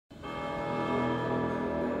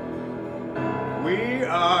We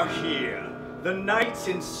are here, the knights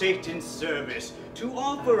in Satan's service, to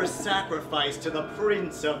offer a sacrifice to the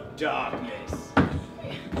Prince of Darkness.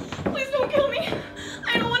 Please don't kill me.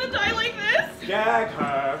 I don't want to die like this. Gag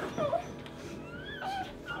her.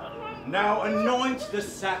 Now anoint the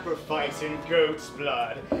sacrifice in goat's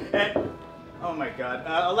blood. And, oh my god,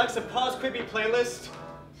 Alexa, pause Quibi playlist.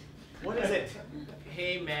 What is it?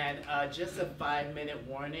 Hey man, just a 5-minute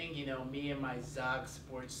warning. You know, me and my Zog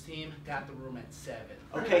sports team got the room at 7.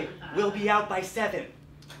 Okay, we'll be out by 7.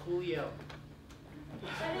 Coolio.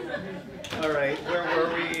 All right, where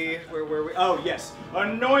were we? Oh, yes.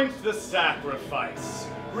 Anoint the sacrifice.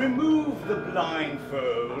 Remove the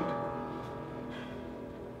blindfold.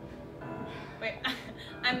 Wait,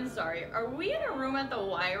 I'm sorry. Are we in a room at the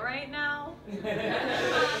Y right now?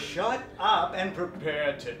 Shut up and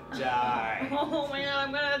prepare to die. Oh my god,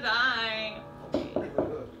 I'm gonna die.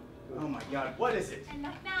 Oh my god, what is it?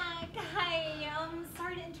 Knock knock. Hi.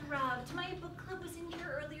 Sorry to interrupt. My book club was in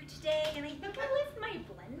here earlier today, and I think I left my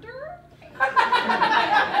blender.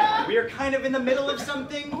 We are kind of in the middle of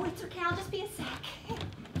something. Oh, it's okay. I'll just be a sec.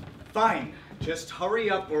 Fine. Just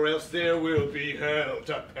hurry up or else there will be hell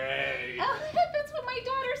to pay. Oh, that's what my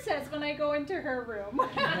daughter says when I go into her room.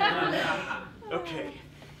 Okay.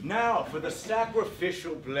 Now for the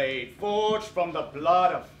sacrificial blade forged from the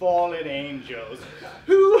blood of fallen angels.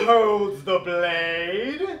 Who holds the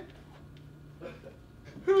blade?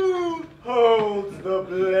 Who holds the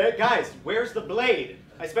blade? Guys, where's the blade?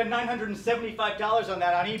 I spent $975 on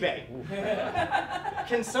that on eBay.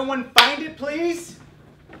 Can someone find it, please?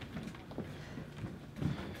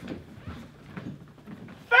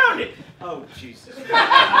 Found it! Oh, Jesus. There you are.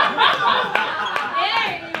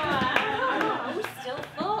 Oh, still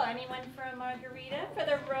full. Anyone for a margarita for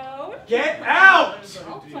the road? Get out!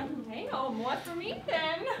 Oh, hey, oh, more for me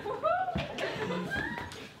then. All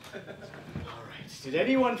right, did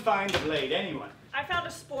anyone find the blade? Anyone? I found a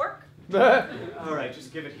spork. All right,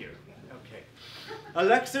 just give it here. Okay.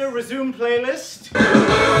 Alexa, resume playlist.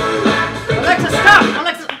 Alexa, stop!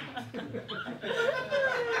 Alexa!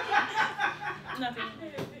 Nothing.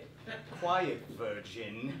 Quiet,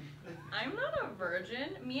 virgin. I'm not a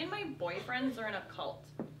virgin. Me and my boyfriends are in a cult.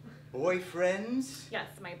 Boyfriends?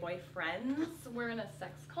 Yes, my boyfriends. We're in a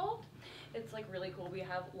sex cult. It's like really cool. We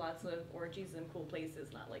have lots of orgies in cool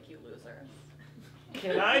places, not like you losers.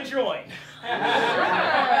 Can I join?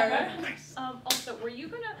 Sure. Also, were you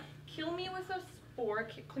gonna kill me with a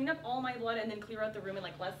spork, clean up all my blood, and then clear out the room in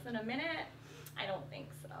like less than a minute? I don't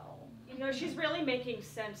think so. You know, she's really making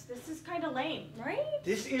sense. This is kind of lame, right?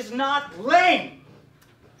 This is not lame!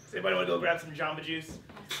 Does anybody want to go grab some Jamba Juice?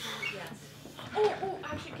 Yes. Oh,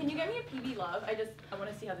 actually, can you get me a PB Love? I want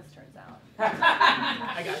to see how this turns out.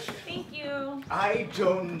 I got you. Thank you. I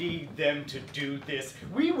don't need them to do this.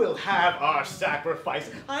 We will have our sacrifice.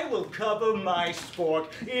 I will cover my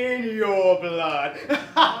spork in your blood.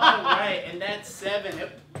 All right, and that's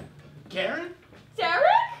 7. Karen? Derek?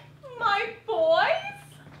 My boys?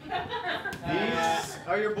 These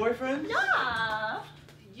are your boyfriends? Yeah.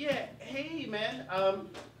 Yeah. Hey, man.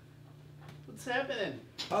 What's happening?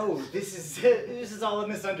 Oh, this is all a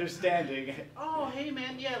misunderstanding. Oh, hey,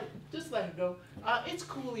 man. Yeah, just let her go. It's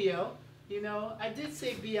coolio. You know, I did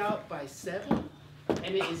say be out by 7,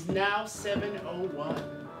 and it is now 7:01.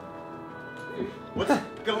 What's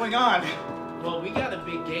going on? Well, we got a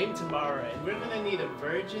big game tomorrow, and we're gonna need a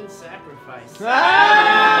virgin sacrifice.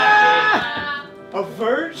 Ah! A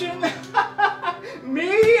virgin?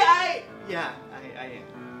 Me? Yeah, I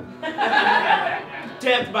am.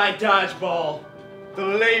 Death by dodgeball. The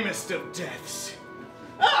lamest of deaths.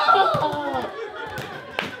 Oh!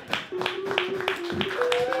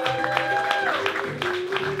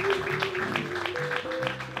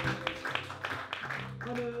 I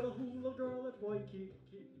met a hula girl at Waikiki.